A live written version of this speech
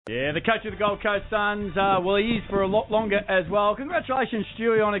Yeah, the coach of the Gold Coast Suns, well, he is for a lot longer as well. Congratulations,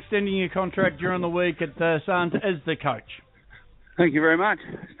 Stewie, on extending your contract during the week at the Suns as the coach. Thank you very much.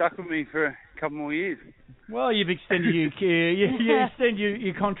 Stuck with me for a couple more years. Well, you've extended you extend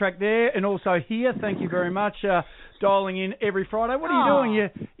your contract there, and also here. Thank you very much. Dialing in every Friday. What are you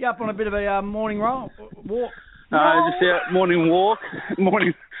doing? You up on a bit of a morning walk? Just out morning walk.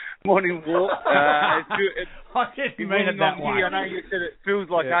 Morning walk. I didn't mean it that way. I know you said it feels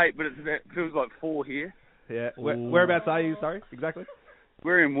like 8, but it feels like 4 here. Yeah. Whereabouts are you? Sorry, exactly.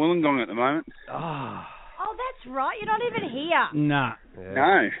 We're in Wollongong at the moment. Oh, that's right. You're not even here. Nah.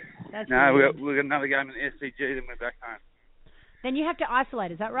 Yeah. No. Weird. We've got another game in the SCG, then we're back home. Then you have to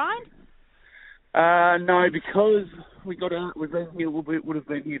isolate. Is that right? No, because we got out. We've been here. We would have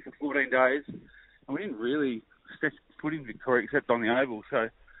been here for 14 days, and we didn't really stretch foot in Victoria except on the Oval, so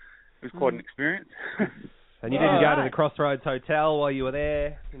it was quite an experience. And you didn't go to the Crossroads Hotel while you were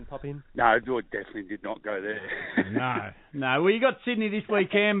there? Didn't pop in? No, I definitely did not go there. No. Well, you got Sydney this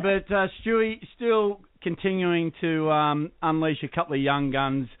weekend, but Stewie still continuing to unleash a couple of young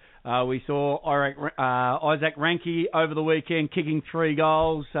guns. We saw Isaac Ranke over the weekend kicking 3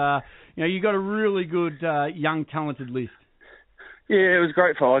 goals. You got a really good young, talented list. Yeah, it was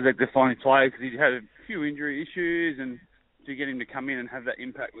great for Isaac to finally play because he had a few injury issues, and to get him to come in and have that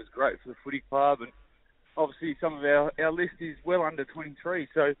impact was great for the footy club. And obviously some of our list is well under 23,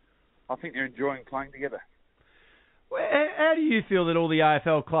 so I think they're enjoying playing together. Well, how do you feel that all the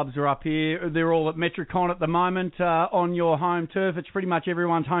AFL clubs are up here? They're all at Metricon at the moment on your home turf. It's pretty much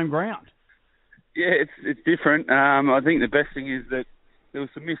everyone's home ground. Yeah, it's different. I think the best thing is that there were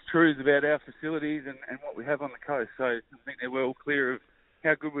some mistruths about our facilities and what we have on the coast. So I think they're well clear of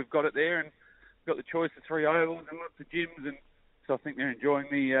how good we've got it there, and we've got the choice of 3 ovals and lots of gyms, and so I think they're enjoying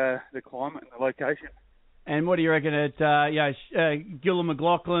the climate and the location. And what do you reckon at Gillon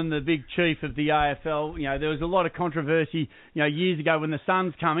McLaughlin, the big chief of the AFL? There was a lot of controversy, years ago when the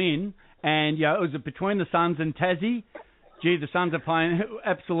Suns come in, and it was between the Suns and Tassie. Gee, the Suns are playing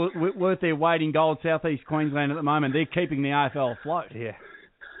absolute worth their weight in gold. Southeast Queensland at the moment, they're keeping the AFL afloat. Yeah,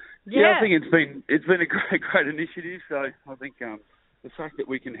 I think it's been a great initiative. So I think the fact that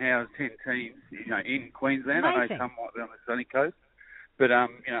we can house 10 teams, in Queensland, amazing. I know some might be on the sunny coast. But,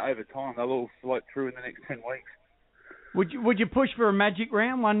 over time, they'll all float through in the next 10 weeks. Would you push for a magic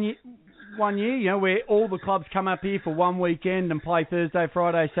round one year, where all the clubs come up here for one weekend and play Thursday,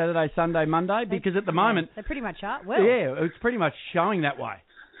 Friday, Saturday, Sunday, Monday? Because at the moment... They pretty much are. Well. Yeah, it's pretty much showing that way.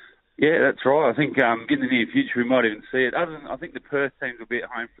 Yeah, that's right. I think in the near future we might even see it. Other than, I think the Perth teams will be at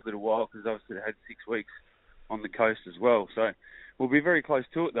home for a little while because obviously they had 6 weeks on the coast as well. So we'll be very close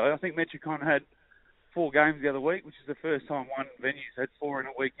to it, though. I think Metricon had 4 games the other week, which is the first time one venue's had 4 in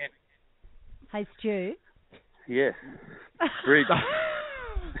a weekend. Hey, Stu. Yes. Bridge.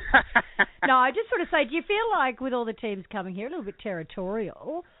 No, I just want to say, do you feel like with all the teams coming here, a little bit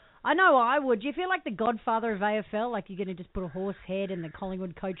territorial? I know I would. Do you feel like the godfather of AFL, like you're going to just put a horse head in the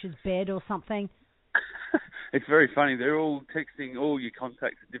Collingwood coach's bed or something? It's very funny. They're all texting, all your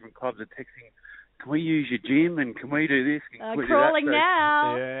contacts at different clubs are texting, can we use your gym and can we do this? Can we crawling do that?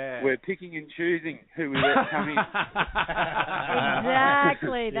 now. Yeah. We're picking and choosing who we let come in.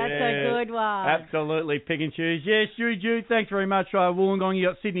 Exactly. That's a good one. Absolutely. Pick and choose. Yeah, Stewie, thanks very much. Wollongong, you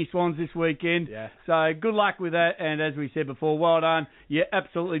got Sydney Swans this weekend. Yeah. So good luck with that. And as we said before, well done. You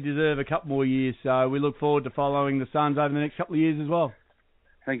absolutely deserve a couple more years. So we look forward to following the Suns over the next couple of years as well.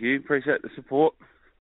 Thank you. Appreciate the support.